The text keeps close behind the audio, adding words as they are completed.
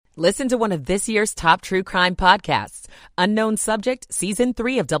Listen to one of this year's top true crime podcasts. Unknown Subject, Season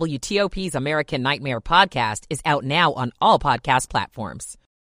 3 of WTOP's American Nightmare podcast is out now on all podcast platforms.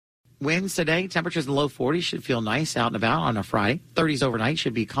 Winds today, temperatures in the low 40s, should feel nice out and about on a Friday. 30s overnight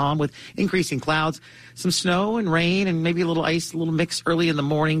should be calm with increasing clouds, some snow and rain, and maybe a little ice, a little mix early in the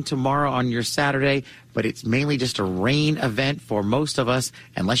morning tomorrow on your Saturday. But it's mainly just a rain event for most of us.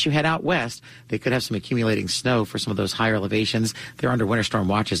 Unless you head out west, they could have some accumulating snow for some of those higher elevations. They're under winter storm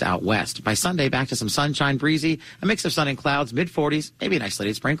watches out west. By Sunday, back to some sunshine, breezy, a mix of sun and clouds, mid-40s, maybe an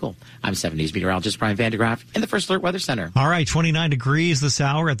isolated sprinkle. I'm 7 News meteorologist Brian Vandegraff in the First Alert Weather Center. All right, 29 degrees this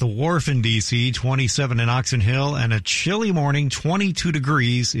hour at the Wharf in D.C., 27 in Oxon Hill, and a chilly morning, 22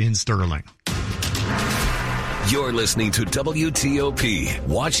 degrees in Sterling. You're listening to WTOP,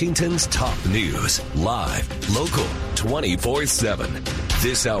 Washington's top news, live, local, 24/7.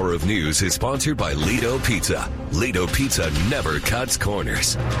 This hour of news is sponsored by Lido Pizza. Lido Pizza never cuts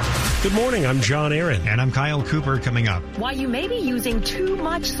corners. Good morning, I'm John Aaron. And I'm Kyle Cooper. Coming up, why you may be using too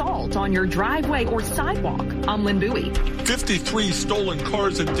much salt on your driveway or sidewalk. I'm Lynn Bowie. 53 stolen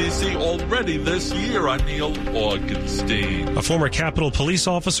cars in D.C. already this year. I'm Neil Augenstein. A former Capitol police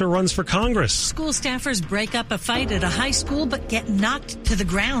officer runs for Congress. School staffers break up a fight at a high school but get knocked to the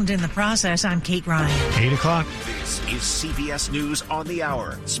ground in the process. I'm Kate Ryan. 8 o'clock. This is CBS News on the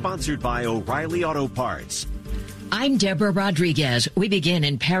Hour, sponsored by O'Reilly Auto Parts. I'm Deborah Rodriguez. We begin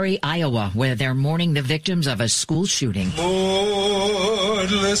in Perry, Iowa, where they're mourning the victims of a school shooting. Lord,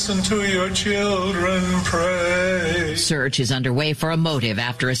 listen to your children pray. Search is underway for a motive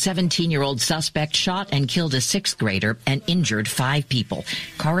after a 17-year-old suspect shot and killed a 6th grader and injured 5 people.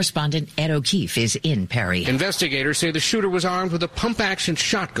 Correspondent Ed O'Keefe is in Perry. Investigators say the shooter was armed with a pump-action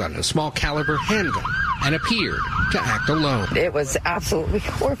shotgun, a small-caliber handgun, and appeared to act alone. It was absolutely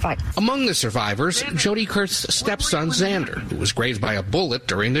horrifying. Among the survivors, Jody Kurtz's stepson, Xander, who was grazed by a bullet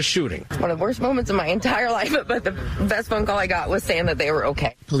during the shooting. One of the worst moments of my entire life, but the best phone call I got was saying that they were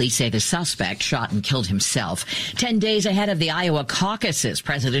okay. Police say the suspect shot and killed himself. 10 days ahead of the Iowa caucuses,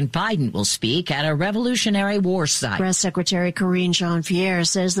 President Biden will speak at a Revolutionary War site. Press Secretary Karine Jean-Pierre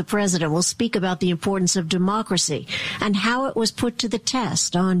says the president will speak about the importance of democracy and how it was put to the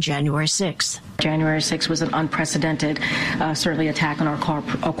test on January 6th. January 6th was an unprecedented, certainly attack on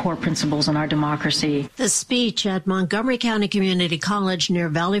our core principles and our democracy. The speech at Montgomery County Community College near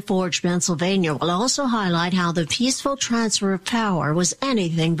Valley Forge, Pennsylvania, will also highlight how the peaceful transfer of power was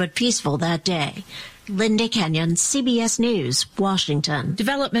anything but peaceful that day. Linda Kenyon, CBS News, Washington.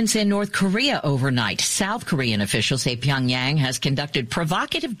 Developments in North Korea overnight. South Korean officials say Pyongyang has conducted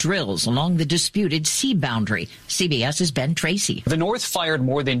provocative drills along the disputed sea boundary. CBS's Ben Tracy. The North fired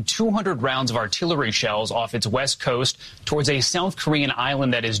more than 200 rounds of artillery shells off its west coast towards a South Korean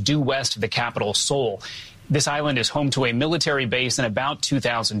island that is due west of the capital, Seoul. This island is home to a military base and about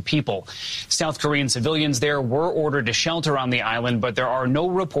 2,000 people. South Korean civilians there were ordered to shelter on the island, but there are no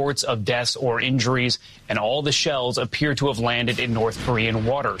reports of deaths or injuries, and all the shells appear to have landed in North Korean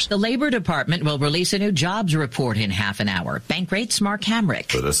waters. The Labor Department will release a new jobs report in half an hour. Bankrate's Mark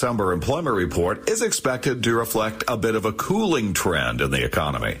Hamrick. The December employment report is expected to reflect a bit of a cooling trend in the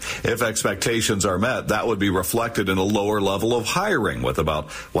economy. If expectations are met, that would be reflected in a lower level of hiring, with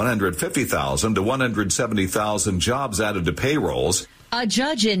about 150,000 to 170,000 jobs added to payrolls. A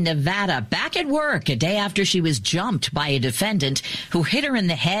judge in Nevada back at work a day after she was jumped by a defendant who hit her in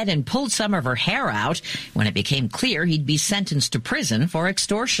the head and pulled some of her hair out when it became clear he'd be sentenced to prison for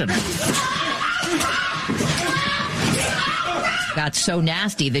extortion. Got so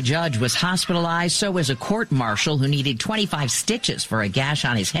nasty, the judge was hospitalized. So was a court marshal who needed 25 stitches for a gash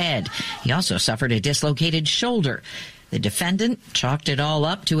on his head. He also suffered a dislocated shoulder. The defendant chalked it all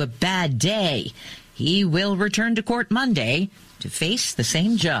up to a bad day. He will return to court Monday to face the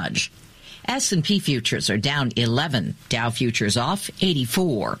same judge. S&P futures are down 11. Dow futures off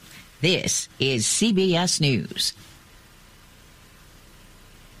 84. This is CBS News.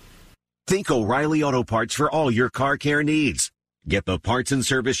 Think O'Reilly Auto Parts for all your car care needs. Get the parts and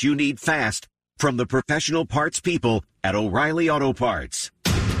service you need fast from the professional parts people at O'Reilly Auto Parts.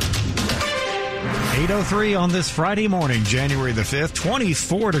 8:03 on this Friday morning, January the 5th,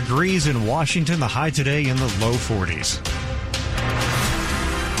 24 degrees in Washington, the high today in the low 40s.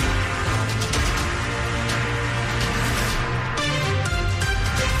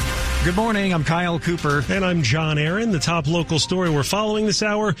 Good morning. I'm Kyle Cooper. And I'm John Aaron. The top local story we're following this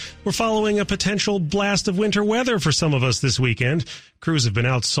hour, we're following a potential blast of winter weather for some of us this weekend. Crews have been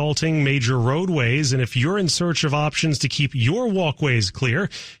out salting major roadways, and if you're in search of options to keep your walkways clear,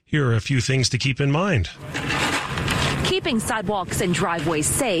 here are a few things to keep in mind. Keep keeping sidewalks and driveways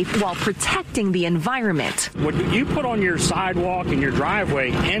safe while protecting the environment. What you put on your sidewalk and your driveway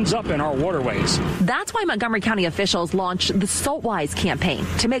ends up in our waterways. That's why Montgomery County officials launched the SaltWise campaign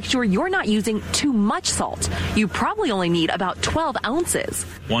to make sure you're not using too much salt. You probably only need about 12 ounces.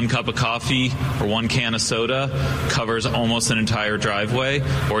 1 cup of coffee or 1 can of soda covers almost an entire driveway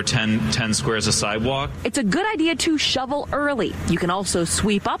or 10 squares of sidewalk. It's a good idea to shovel early. You can also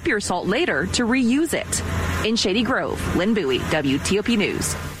sweep up your salt later to reuse it. In Shady Grove, Lynn Bowie, WTOP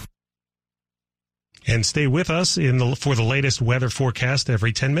News. And stay with us for the latest weather forecast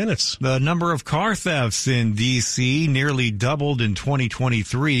every 10 minutes. The number of car thefts in D.C. nearly doubled in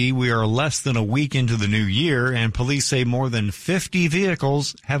 2023. We are less than a week into the new year, and police say more than 50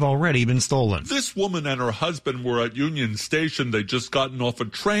 vehicles have already been stolen. This woman and her husband were at Union Station. They'd just gotten off a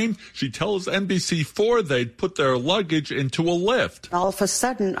train. She tells NBC4 they'd put their luggage into a lift. All of a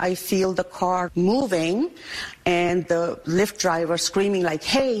sudden, I feel the car moving and the Lyft driver screaming like,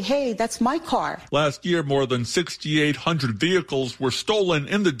 hey, that's my car. Last year, more than 6,800 vehicles were stolen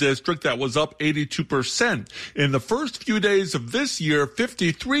in the district. That was up 82%. In the first few days of this year,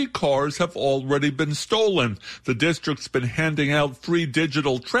 53 cars have already been stolen. The district's been handing out free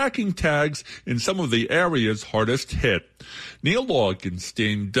digital tracking tags in some of the areas hardest hit. Neil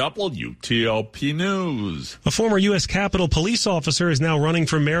Augenstein, WTOP News. A former U.S. Capitol police officer is now running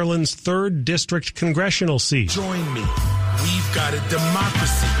for Maryland's 3rd District congressional seat. Join me. We've got a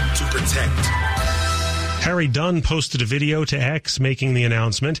democracy to protect. Harry Dunn posted a video to X making the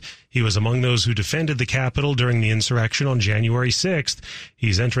announcement. He was among those who defended the Capitol during the insurrection on January 6th.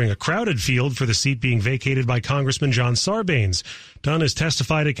 He's entering a crowded field for the seat being vacated by Congressman John Sarbanes. Dunn has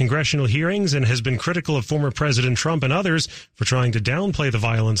testified at congressional hearings and has been critical of former President Trump and others for trying to downplay the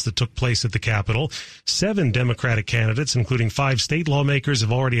violence that took place at the Capitol. 7 Democratic candidates, including 5 state lawmakers,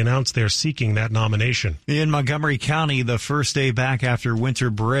 have already announced they're seeking that nomination. In Montgomery County, the first day back after winter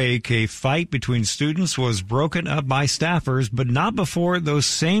break, a fight between students was broken up by staffers, but not before those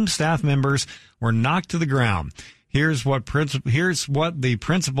same staff members were knocked to the ground. Here's what the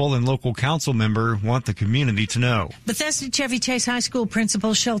principal and local council member want the community to know. Bethesda Chevy Chase High School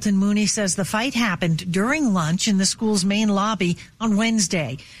principal Shelton Mooney says the fight happened during lunch in the school's main lobby on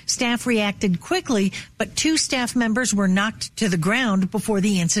Wednesday. Staff reacted quickly, but 2 staff members were knocked to the ground before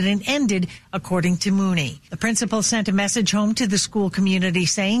the incident ended, according to Mooney. The principal sent a message home to the school community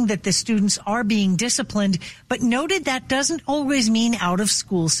saying that the students are being disciplined, but noted that doesn't always mean out of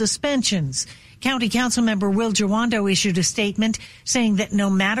school suspensions. County Council member Will Jawando issued a statement saying that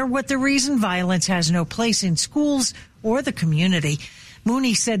no matter what the reason, violence has no place in schools or the community.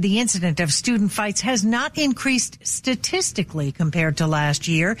 Mooney said the incident of student fights has not increased statistically compared to last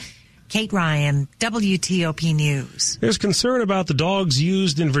year. Kate Ryan, WTOP News. There's concern about the dogs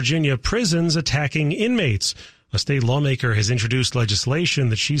used in Virginia prisons attacking inmates. A state lawmaker has introduced legislation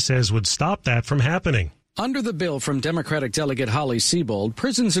that she says would stop that from happening. Under the bill from Democratic Delegate Holly Siebold,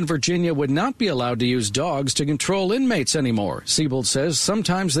 prisons in Virginia would not be allowed to use dogs to control inmates anymore. Siebold says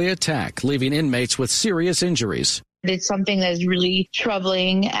sometimes they attack, leaving inmates with serious injuries. It's something that is really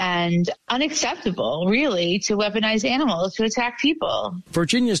troubling and unacceptable, really, to weaponize animals to attack people.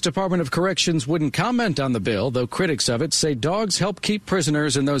 Virginia's Department of Corrections wouldn't comment on the bill, though critics of it say dogs help keep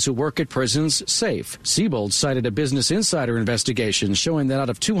prisoners and those who work at prisons safe. Siebold cited a Business Insider investigation showing that out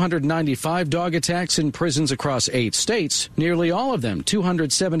of 295 dog attacks in prisons across 8 states, nearly all of them,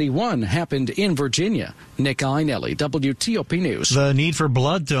 271, happened in Virginia. Nick Einelli, WTOP News. The need for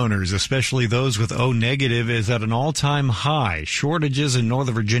blood donors, especially those with O negative, is at an all-time high. Shortages in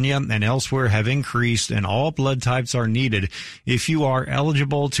Northern Virginia and elsewhere have increased, and all blood types are needed. If you are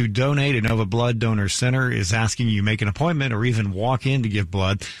eligible to donate, Inova Blood Donor Center is asking you make an appointment or even walk in to give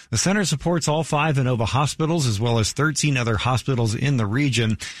blood. The center supports all 5 Inova hospitals as well as 13 other hospitals in the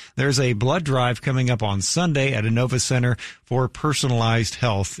region. There's a blood drive coming up on Sunday at Inova Center for Personalized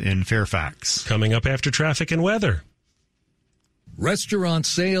Health in Fairfax. Coming up after traffic and weather. Restaurant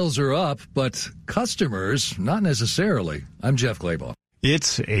sales are up, but customers, not necessarily. I'm Jeff Claybaugh.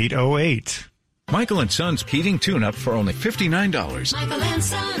 It's 8:08. Michael & Son's heating tune-up for only $59. Michael &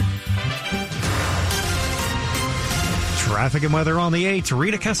 Son. Traffic and weather on the 8th.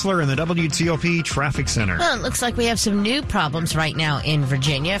 Rita Kessler in the WTOP Traffic Center. Well, it looks like we have some new problems right now in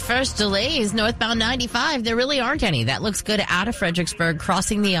Virginia. First, delays northbound 95. There really aren't any. That looks good out of Fredericksburg,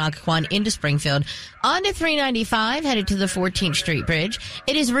 crossing the Occoquan into Springfield. On to 395, headed to the 14th Street Bridge.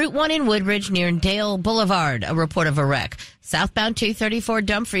 It is Route 1 in Woodbridge near Dale Boulevard. A report of a wreck. Southbound 234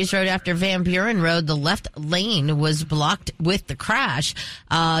 Dumfries Road after Van Buren Road, the left lane was blocked with the crash.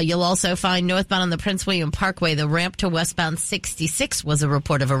 You'll also find northbound on the Prince William Parkway, the ramp to westbound 66 was a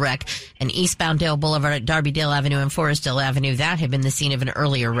report of a wreck. And eastbound Dale Boulevard at Darbydale Avenue and Forestdale Avenue, that had been the scene of an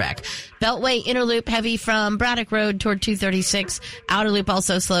earlier wreck. Beltway inner loop heavy from Braddock Road toward 236. Outer loop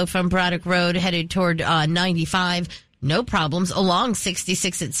also slow from Braddock Road headed toward 95. No problems along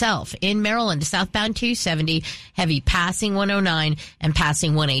 66 itself. In Maryland, southbound 270, heavy passing 109 and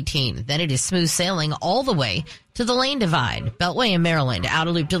passing 118. Then it is smooth sailing all the way to the lane divide. Beltway in Maryland. Outer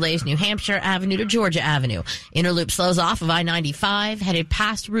loop delays New Hampshire Avenue to Georgia Avenue. Inner loop slows off of I-95, headed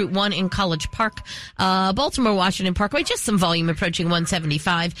past Route 1 in College Park. Baltimore Washington Parkway, just some volume approaching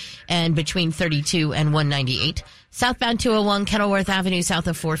 175 and between 32 and 198. Southbound 201 Kenilworth Avenue south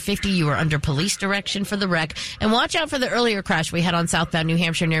of 450. You are under police direction for the wreck. And watch out for the earlier crash we had on southbound New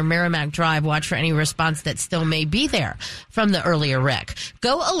Hampshire near Merrimack Drive. Watch for any response that still may be there from the earlier wreck.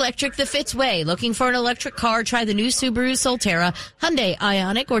 Go electric the Fitz way. Looking for an electric car? Try the new Subaru Solterra, Hyundai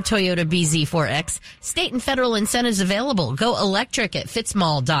Ioniq, or Toyota BZ4X. State and federal incentives available. Go electric at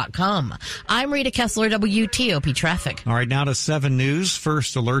fitzmall.com. I'm Rita Kessler, WTOP Traffic. All right, now to 7 News.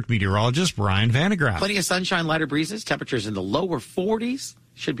 First alert meteorologist Brian Vandegraff. Plenty of sunshine, lighter breezes, temperatures in the lower 40s.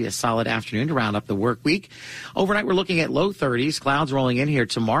 Should be a solid afternoon to round up the work week. Overnight, we're looking at low 30s. Clouds rolling in here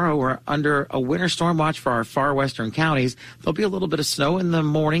tomorrow. We're under a winter storm watch for our far western counties. There'll be a little bit of snow in the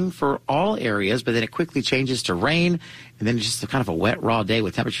morning for all areas, but then it quickly changes to rain. And then just kind of a wet, raw day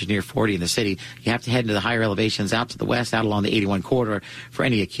with temperatures near 40 in the city. You have to head into the higher elevations out to the west, out along the 81 corridor for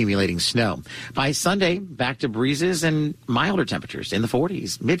any accumulating snow. By Sunday, back to breezes and milder temperatures in the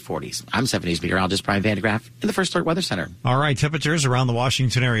 40s, mid-40s. I'm 7 News meteorologist Brian Vandegraff in the First Alert Weather Center. All right, temperatures around the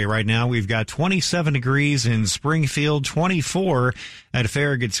Washington area right now. We've got 27 degrees in Springfield, 24 at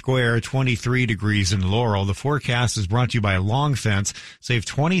Farragut Square, 23 degrees in Laurel. The forecast is brought to you by Long Fence. Save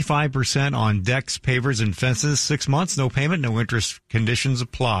 25% on decks, pavers, and fences. 6 months, no payment, no interest. Conditions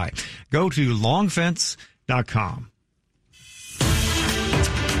apply. Go to longfence.com.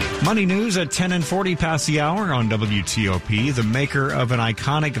 Money news at 10 and 40 past the hour on WTOP. The maker of an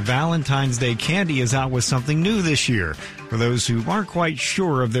iconic Valentine's Day candy is out with something new this year. For those who aren't quite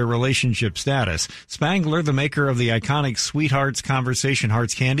sure of their relationship status, Spangler, the maker of the iconic Sweethearts Conversation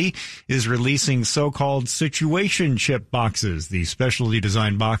Hearts candy, is releasing so-called situationship boxes. The specially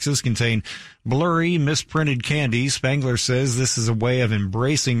designed boxes contain blurry, misprinted candy. Spangler says this is a way of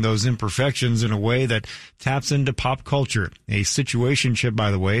embracing those imperfections in a way that taps into pop culture. A situationship,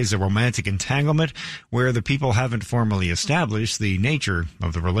 by the way, is a romantic entanglement where the people haven't formally established the nature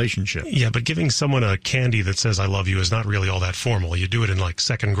of the relationship. Yeah, but giving someone a candy that says I love you is not really all that formal. You do it in like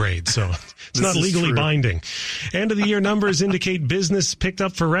second grade, so it's not legally binding. End of the year numbers indicate business picked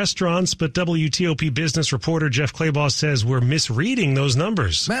up for restaurants, but WTOP business reporter Jeff Claybaugh says we're misreading those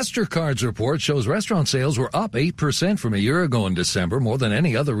numbers. MasterCard's report shows restaurant sales were up 8% from a year ago in December, more than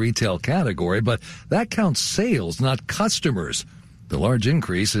any other retail category, but that counts sales, not customers. The large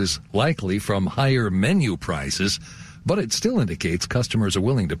increase is likely from higher menu prices, but it still indicates customers are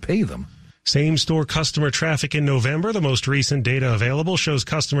willing to pay them. Same-store customer traffic in November, the most recent data available, shows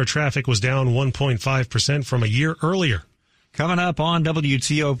customer traffic was down 1.5% from a year earlier. Coming up on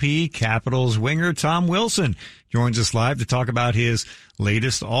WTOP, Capitals winger Tom Wilson joins us live to talk about his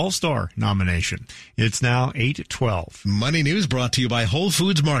latest All-Star nomination. It's now 8:12. Money News brought to you by Whole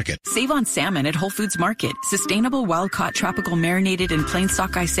Foods Market. Save on salmon at Whole Foods Market. Sustainable wild-caught tropical marinated and plain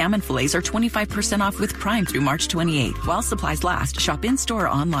sockeye salmon fillets are 25% off with Prime through March 28. While supplies last, shop in-store or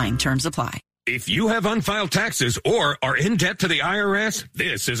online. Terms apply. If you have unfiled taxes or are in debt to the IRS,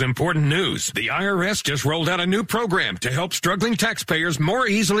 this is important news. The IRS just rolled out a new program to help struggling taxpayers more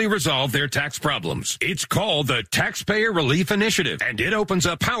easily resolve their tax problems. It's called the Taxpayer Relief Initiative, and it opens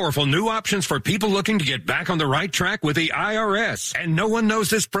up powerful new options for people looking to get back on the right track with the IRS. And no one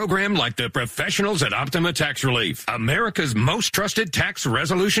knows this program like the professionals at Optima Tax Relief, America's most trusted tax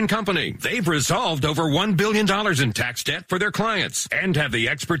resolution company. They've resolved over $1 billion in tax debt for their clients and have the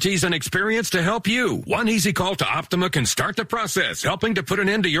expertise and experience to help you. One easy call to Optima can start the process, helping to put an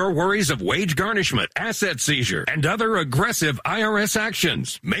end to your worries of wage garnishment, asset seizure, and other aggressive IRS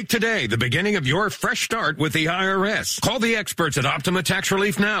actions. Make today the beginning of your fresh start with the IRS. Call the experts at Optima Tax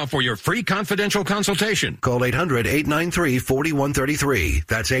Relief now for your free confidential consultation. Call 800-893-4133.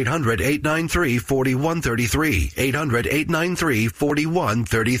 That's 800-893-4133.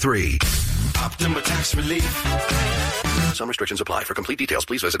 800-893-4133. Optima Tax Relief. Some restrictions apply. For complete details,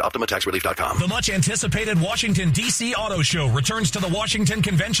 please visit OptimaTaxRelief.com. The much-anticipated Washington, D.C. Auto Show returns to the Washington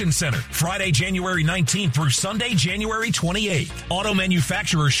Convention Center Friday, January 19th through Sunday, January 28th. Auto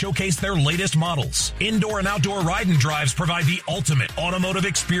manufacturers showcase their latest models. Indoor and outdoor ride and drives provide the ultimate automotive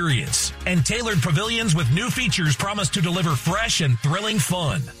experience. And tailored pavilions with new features promise to deliver fresh and thrilling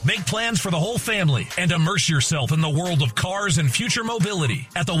fun. Make plans for the whole family and immerse yourself in the world of cars and future mobility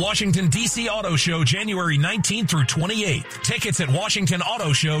at the Washington, D.C. Auto Show, January 19th through 28th. Tickets at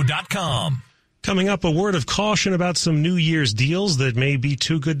WashingtonAutoShow.com. Coming up, a word of caution about some New Year's deals that may be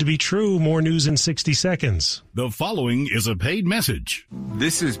too good to be true. More news in 60 seconds. The following is a paid message.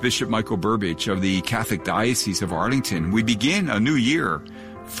 This is Bishop Michael Burbidge of the Catholic Diocese of Arlington. We begin a new year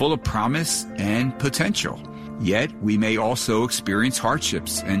full of promise and potential. Yet we may also experience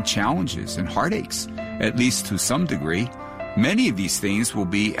hardships and challenges and heartaches, at least to some degree. Many of these things will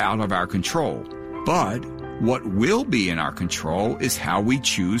be out of our control. But what will be in our control is how we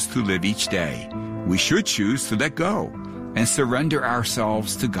choose to live each day. We should choose to let go and surrender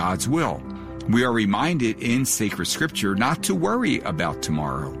ourselves to God's will. We are reminded in sacred scripture not to worry about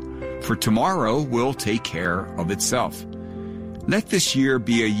tomorrow, for tomorrow will take care of itself. Let this year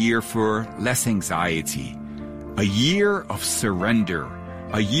be a year for less anxiety, a year of surrender,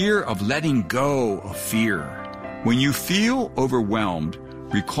 a year of letting go of fear. When you feel overwhelmed,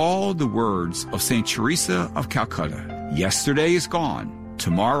 recall the words of St. Teresa of Calcutta. Yesterday is gone.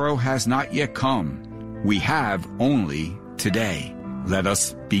 Tomorrow has not yet come. We have only today. Let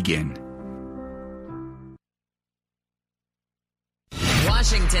us begin.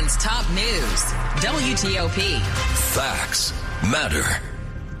 Washington's top news, WTOP. Facts matter.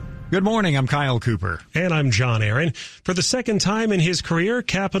 Good morning, I'm Kyle Cooper. And I'm John Aaron. For the second time in his career,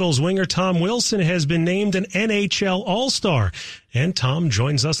 Capitals winger Tom Wilson has been named an NHL All-Star. And Tom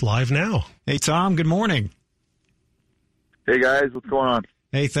joins us live now. Hey, Tom, good morning. Hey, guys, what's going on?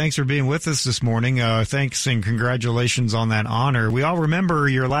 Hey, thanks for being with us this morning. Thanks and congratulations on that honor. We all remember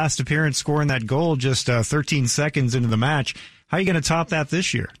your last appearance scoring that goal just 13 seconds into the match. How are you going to top that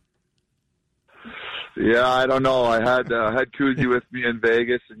this year? Yeah, I don't know. I had Kuzi with me in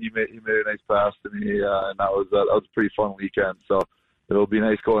Vegas, and he made a nice pass to me, and that was a pretty fun weekend. So it'll be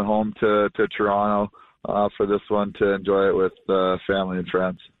nice going home to Toronto for this one to enjoy it with family and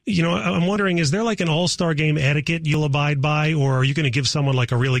friends. You know, I'm wondering, is there like an all-star game etiquette you'll abide by, or are you going to give someone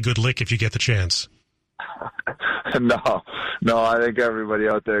like a really good lick if you get the chance? No. I think everybody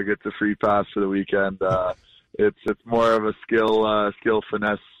out there gets a free pass for the weekend. It's more of a skill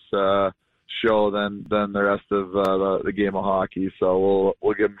finesse show than the rest of the game of hockey, so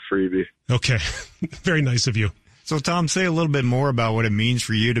we'll give them a freebie. Okay, very nice of you. So, Tom, say a little bit more about what it means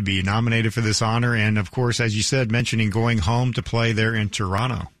for you to be nominated for this honor, and of course, as you said, mentioning going home to play there in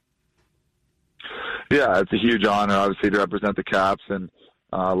Toronto. Yeah, it's a huge honor, obviously, to represent the Caps, and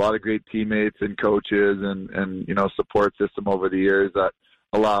a lot of great teammates and coaches and support system over the years that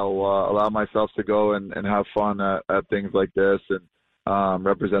allow myself to go and have fun at things like this and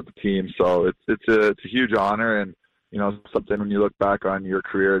represent the team. So it's a huge honor, and something when you look back on your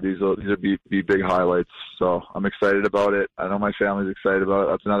career, these will be big highlights. So I'm excited about it. I know my family's excited about it.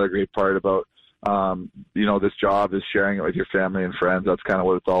 That's another great part about this job is sharing it with your family and friends. That's kind of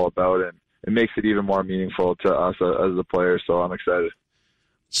what it's all about, and it makes it even more meaningful to us as a player. So I'm excited.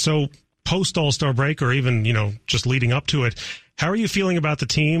 So post All-Star break, or even just leading up to it, how are you feeling about the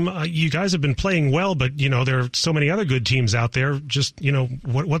team? You guys have been playing well, but there are so many other good teams out there. Just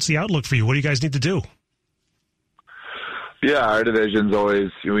what's the outlook for you? What do you guys need to do? Yeah, our division's always,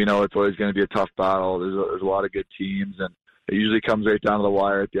 it's always going to be a tough battle. There's a lot of good teams, and it usually comes right down to the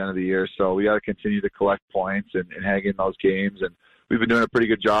wire at the end of the year. So we got to continue to collect points and hang in those games. And we've been doing a pretty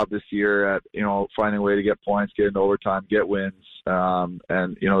good job this year at, finding a way to get points, get into overtime, get wins.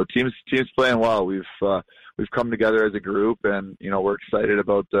 The team's playing well. We've come together as a group, and we're excited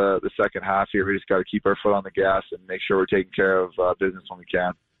about the second half here. We just got to keep our foot on the gas and make sure we're taking care of business when we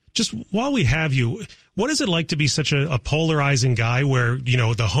can. Just while we have you, what is it like to be such a polarizing guy where,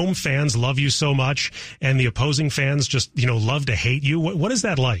 the home fans love you so much and the opposing fans just, love to hate you? What is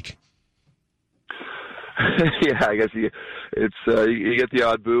that like? Yeah, I guess you get the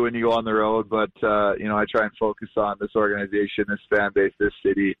odd boo when you go on the road, but, I try and focus on this organization, this fan base, this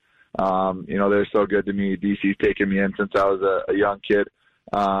city. They're so good to me. DC's taken me in since I was a young kid.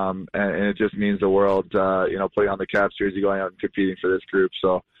 And it just means the world, playing on the Caps jersey, going out and competing for this group.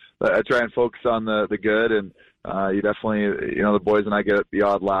 So I try and focus on the good and you definitely, the boys and I get the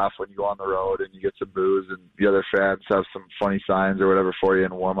odd laugh when you go on the road and you get some booze and the other fans have some funny signs or whatever for you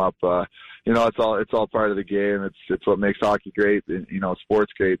in warm up. It's all part of the game. It's what makes hockey great, and,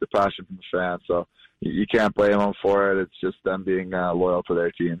 sports great, the passion from the fans. So you can't blame them for it. It's just them being loyal to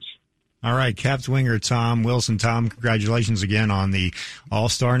their teams. All right, Caps winger Tom Wilson. Tom, congratulations again on the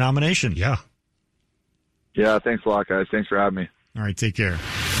All-Star nomination. Yeah. Yeah, thanks a lot, guys. Thanks for having me. All right, take care.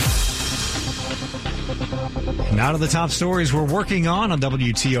 Now to the top stories we're working on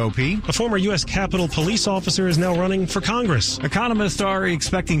WTOP. A former U.S. Capitol Police officer is now running for Congress. Economists are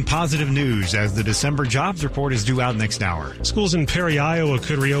expecting positive news as the December jobs report is due out next hour. Schools in Perry, Iowa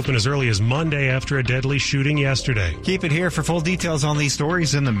could reopen as early as Monday after a deadly shooting yesterday. Keep it here for full details on these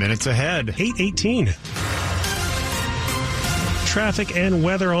stories in the minutes ahead. 8:18. Traffic and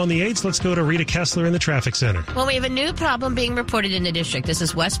weather on the 8s. Let's go to Rita Kessler in the traffic center. Well, we have a new problem being reported in the district. This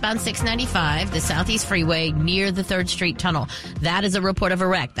is westbound 695, the Southeast Freeway near the 3rd Street Tunnel. That is a report of a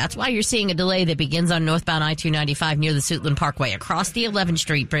wreck. That's why you're seeing a delay that begins on northbound I-295 near the Suitland Parkway across the 11th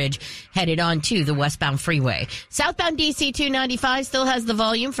Street Bridge headed on to the westbound freeway. Southbound DC 295 still has the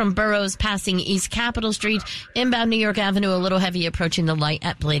volume from Burroughs passing East Capitol Street. Inbound New York Avenue a little heavy approaching the light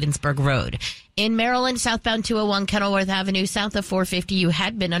at Bladensburg Road. In Maryland, southbound 201 Kenilworth Avenue, south of 450, you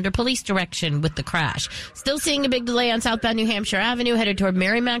had been under police direction with the crash. Still seeing a big delay on southbound New Hampshire Avenue, headed toward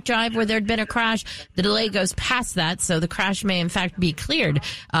Merrimack Drive, where there'd been a crash. The delay goes past that, so the crash may in fact be cleared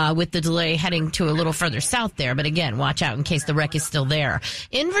with the delay heading to a little further south there. But again, watch out in case the wreck is still there.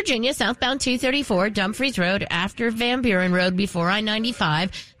 In Virginia, southbound 234, Dumfries Road, after Van Buren Road before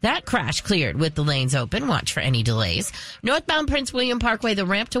I-95. That crash cleared with the lanes open. Watch for any delays. Northbound Prince William Parkway, the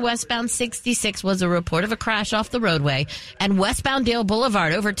ramp to westbound 66 was a report of a crash off the roadway. And westbound Dale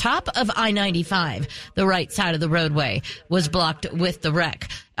Boulevard over top of I-95, the right side of the roadway, was blocked with the wreck.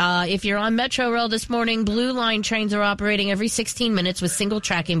 If you're on Metro Rail this morning, Blue Line trains are operating every 16 minutes with single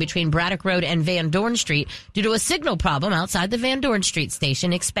tracking between Braddock Road and Van Dorn Street due to a signal problem outside the Van Dorn Street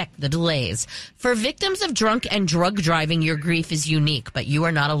station. Expect the delays. For victims of drunk and drug driving, your grief is unique, but you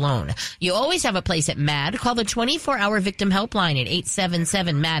are not alone. You always have a place at MAD. Call the 24-hour victim helpline at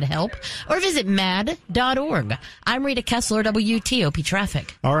 877-MAD-HELP or visit mad.org. I'm Rita Kessler, WTOP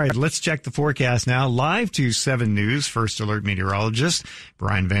Traffic. All right, let's check the forecast now. Live to 7 News, First Alert meteorologist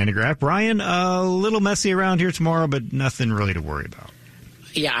Brian Vandegraff. Brian, a little messy around here tomorrow, but nothing really to worry about.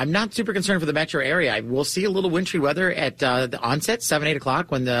 Yeah, I'm not super concerned for the metro area. We'll see a little wintry weather at the onset, 7, 8 o'clock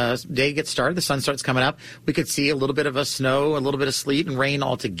when the day gets started. The sun starts coming up. We could see a little bit of a snow, a little bit of sleet and rain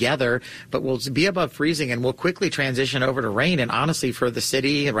all together, but we'll be above freezing and we'll quickly transition over to rain. And honestly, for the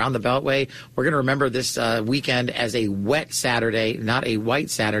city around the Beltway, we're going to remember this weekend as a wet Saturday, not a white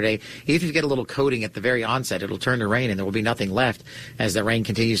Saturday. Even if you get a little coating at the very onset, it'll turn to rain and there will be nothing left as the rain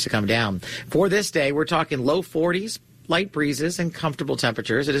continues to come down. For this day, we're talking low 40s. Light breezes and comfortable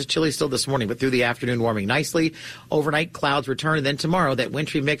temperatures. It is chilly still this morning, but through the afternoon warming nicely. Overnight clouds return, and then tomorrow that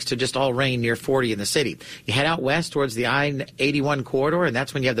wintry mix to just all rain near 40 in the city. You head out west towards the I-81 corridor, and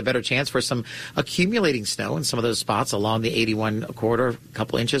that's when you have the better chance for some accumulating snow in some of those spots along the 81 corridor. A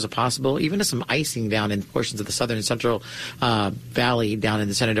couple inches of possible, even some icing down in portions of the southern and central valley, down in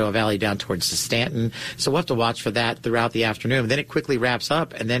the Shenandoah Valley, down towards the Stanton. So we'll have to watch for that throughout the afternoon. Then it quickly wraps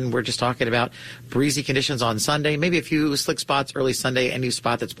up, and then we're just talking about breezy conditions on Sunday, maybe a few slick spots early Sunday, any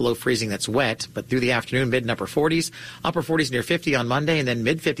spot that's below freezing that's wet, but through the afternoon, mid and upper 40s near 50 on Monday, and then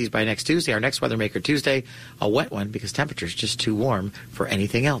mid 50s by next Tuesday. Our next weather maker Tuesday, a wet one because temperature's just too warm for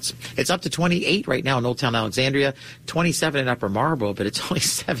anything else. It's up to 28 right now in Old Town Alexandria, 27 in Upper Marlboro, but it's only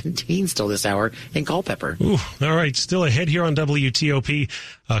 17 still this hour in Culpeper. Ooh, all right, still ahead here on WTOP.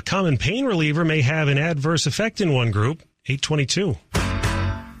 A common pain reliever may have an adverse effect in one group. 8:22.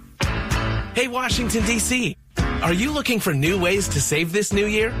 Hey, Washington, D.C., are you looking for new ways to save this new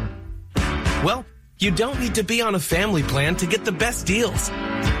year? Well, you don't need to be on a family plan to get the best deals.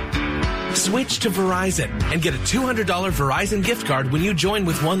 Switch to Verizon and get a $200 Verizon gift card when you join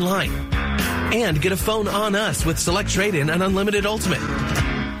with one line. And get a phone on us with Select Trade-In and Unlimited Ultimate.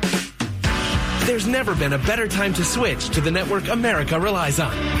 There's never been a better time to switch to the network America relies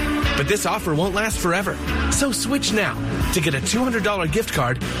on. But this offer won't last forever. So switch now to get a $200 gift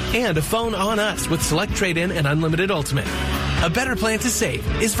card and a phone on us with Select Trade-In and Unlimited Ultimate. A better plan to save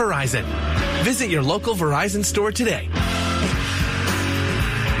is Verizon. Visit your local Verizon store today.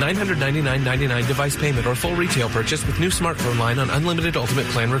 $999.99 device payment or full retail purchase with new smartphone line on Unlimited Ultimate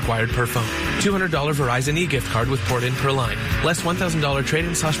plan required per phone. $200 Verizon e-gift card with port-in per line. Less $1,000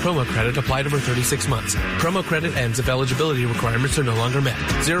 trade-in/promo credit applied over 36 months. Promo credit ends if eligibility requirements are no longer met.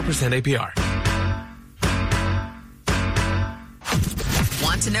 0% APR.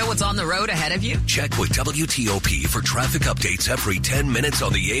 Want to know what's on the road ahead of you? Check with WTOP for traffic updates every 10 minutes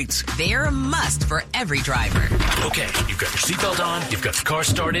on the 8s. They're a must for every driver. Okay, you've got your seatbelt on, you've got the car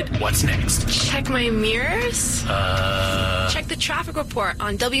started. What's next? Check my mirrors. Check the traffic report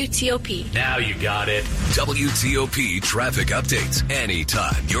on WTOP. Now you got it. WTOP traffic updates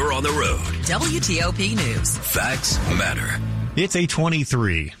anytime you're on the road. WTOP News. Facts matter. It's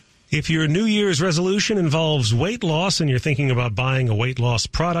 8:23. If your New Year's resolution involves weight loss and you're thinking about buying a weight loss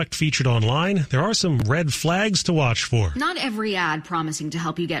product featured online, there are some red flags to watch for. Not every ad promising to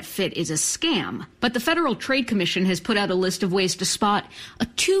help you get fit is a scam, but the Federal Trade Commission has put out a list of ways to spot a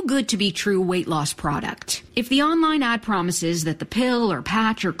too-good-to-be-true weight loss product. If the online ad promises that the pill or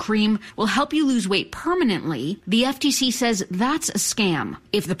patch or cream will help you lose weight permanently, the FTC says that's a scam.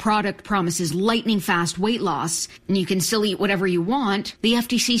 If the product promises lightning-fast weight loss and you can still eat whatever you want, the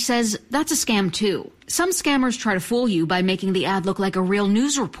FTC says that's a scam too. Some scammers try to fool you by making the ad look like a real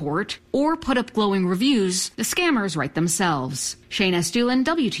news report or put up glowing reviews. The scammers write themselves. Shayna Estulin,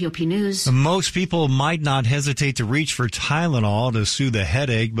 WTOP News. Most people might not hesitate to reach for Tylenol to soothe a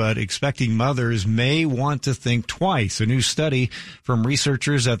headache, but expecting mothers may want to think twice. A new study from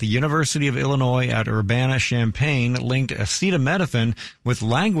researchers at the University of Illinois at Urbana-Champaign linked acetaminophen with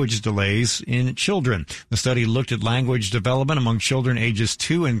language delays in children. The study looked at language development among children ages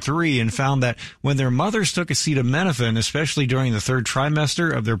 2 and 3 and found that when their mothers took acetaminophen, especially during the third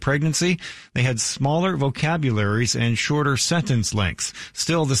trimester of their pregnancy, they had smaller vocabularies and shorter sentence lengths.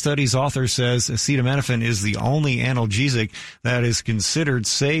 Still, the study's author says acetaminophen is the only analgesic that is considered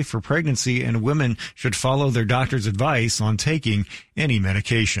safe for pregnancy, and women should follow their doctor's advice on taking any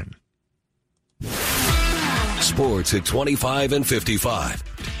medication. Sports at 25 and 55.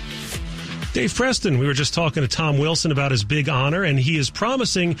 Dave Preston, we were just talking to Tom Wilson about his big honor, and he is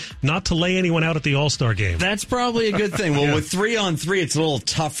promising not to lay anyone out at the All-Star game. That's probably a good thing. Well, Yeah. with 3-on-3, it's a little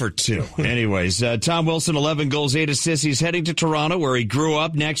tougher, too. Anyways, Tom Wilson, 11 goals, 8 assists. He's heading to Toronto, where he grew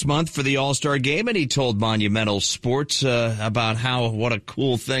up, next month for the All-Star game, and he told Monumental Sports about what a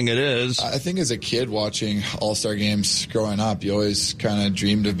cool thing it is. I think as a kid watching All-Star games growing up, you always kind of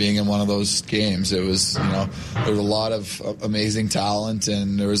dreamed of being in one of those games. It was, there was a lot of amazing talent,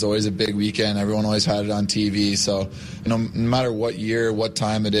 and there was always a big weekend. Everyone always had it on TV. So, no matter what year, what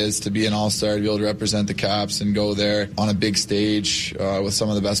time it is, to be an All-Star, to be able to represent the Caps and go there on a big stage with some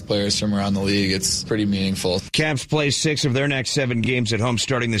of the best players from around the league, it's pretty meaningful. Caps play 6 of their next 7 games at home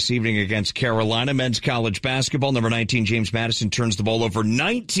starting this evening against Carolina. Men's college basketball, number 19, James Madison, turns the ball over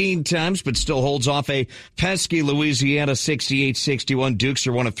 19 times, but still holds off a pesky Louisiana 68-61. Dukes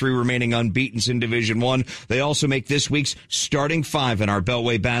are one of 3 remaining unbeatens in Division I. They also make this week's starting 5 in our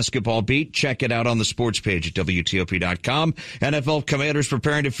Beltway basketball beat. Check it out on the sports page at WTOP.com. NFL Commanders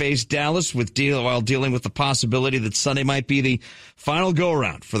preparing to face Dallas while dealing with the possibility that Sunday might be the final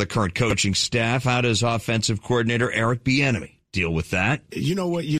go-around for the current coaching staff. How does offensive coordinator Eric Bieniemy deal with that? You know what?